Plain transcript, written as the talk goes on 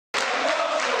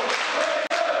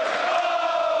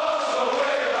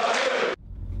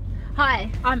Hi,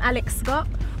 I'm Alex Scott,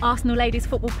 Arsenal ladies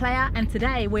football player, and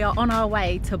today we are on our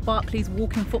way to Barclays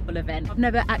Walking Football event. I've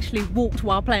never actually walked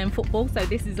while playing football, so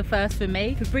this is a first for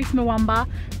me. Fabrice Mwamba,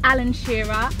 Alan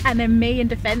Shearer, and then me in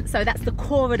defence, so that's the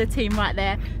core of the team right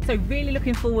there. So really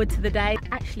looking forward to the day.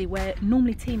 Actually, we're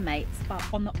normally teammates, but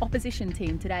on the opposition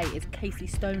team today is Casey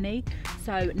Stoney,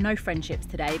 so no friendships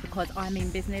today because I mean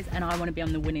business and I want to be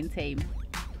on the winning team.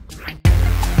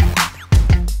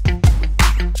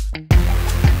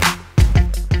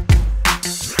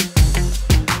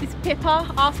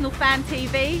 Pippa, Arsenal Fan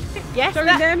TV. Yes,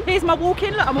 here's my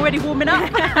walk-in. Look, I'm already warming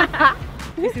up.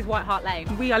 This is White Hart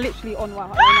Lane. We are literally on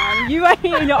White Hart Lane now. You are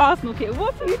here in your Arsenal kit.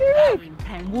 What are you doing?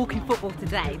 Playing walking football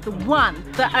today. The one,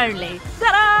 the only,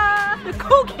 ta-da! The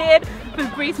cool kid,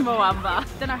 Fabrice Mwamba.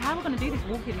 Don't know how we're going to do this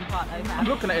walking part though. I'm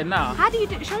looking at it now. How do you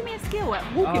do? Show me a skill at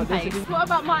walking pace. What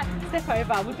about my step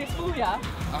over? Would this fool you?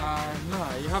 No,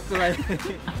 you have to like,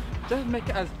 just make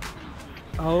it as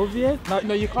obvious.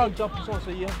 No, you can't jump as well,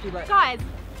 so you have to like... Guys,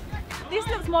 this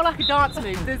looks more like a dance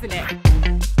move, doesn't it?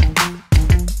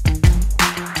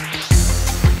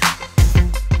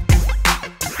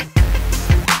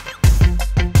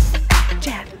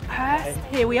 Geoff Hurst,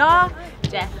 here we are.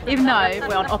 Geoff, even though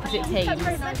we're on opposite teams,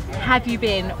 have you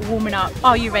been warming up?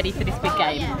 Are you ready for this big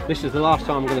game? This is the last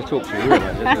time I'm going to talk to you, really.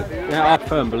 I'm a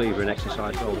firm believer in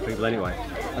exercise for older people anyway.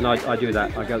 And I do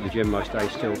that. I go to the gym most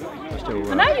days still.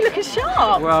 I know you're looking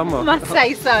sharp. Well, I must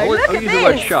say so. I Look use at the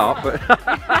word this. sharp,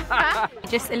 but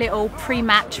Just a little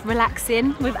pre-match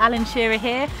relaxing with Alan Shearer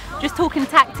here. Just talking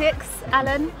tactics.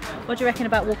 Alan, what do you reckon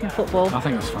about walking football? I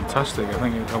think it's fantastic.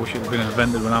 I wish it had been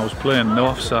invented when I was playing. No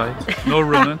offside, no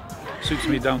running. Suits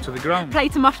me down to the ground. Play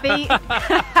to my feet.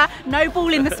 No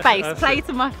ball in the space. Play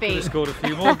to my Could feet. have scored a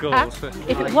few more goals.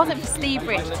 If it wasn't for Steve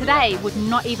Rich, today would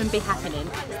not even be happening.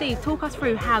 Steve, talk us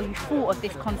through how you thought of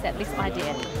this concept, this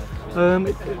idea.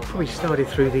 It probably started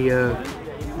through the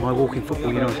my Walking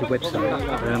Football United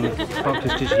website.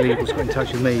 Barclays Digital Eagles got in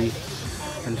touch with me,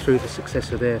 and through the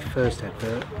success of their first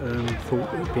advert,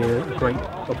 thought it would be a great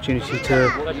opportunity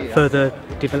to further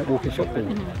develop walking football,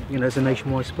 you know, as a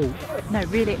nationwide sport. No,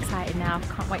 really excited now.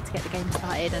 Can't wait to get the game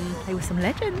started and play with some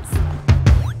legends.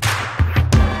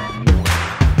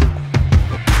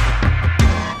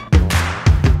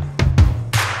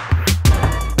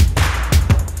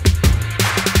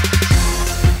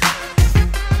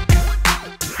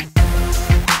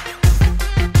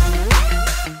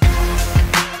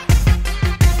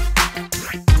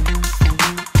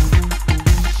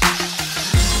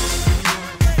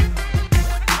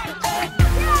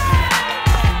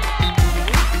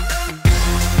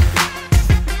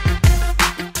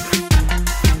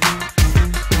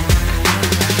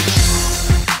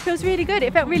 Really good.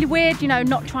 It felt really weird, you know,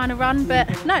 not trying to run, but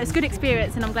no, it's a good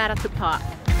experience and I'm glad I took part.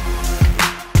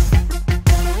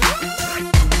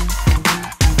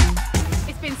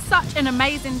 It's been such an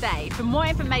amazing day. For more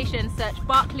information, search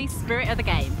Barclays Spirit of the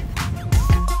Game.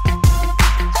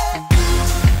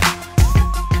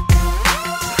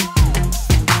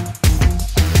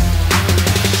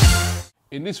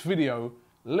 In this video,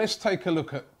 let's take a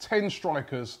look at 10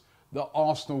 strikers that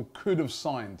Arsenal could have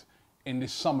signed in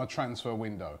this summer transfer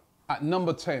window. At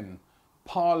number 10,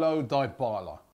 Paulo Dybala.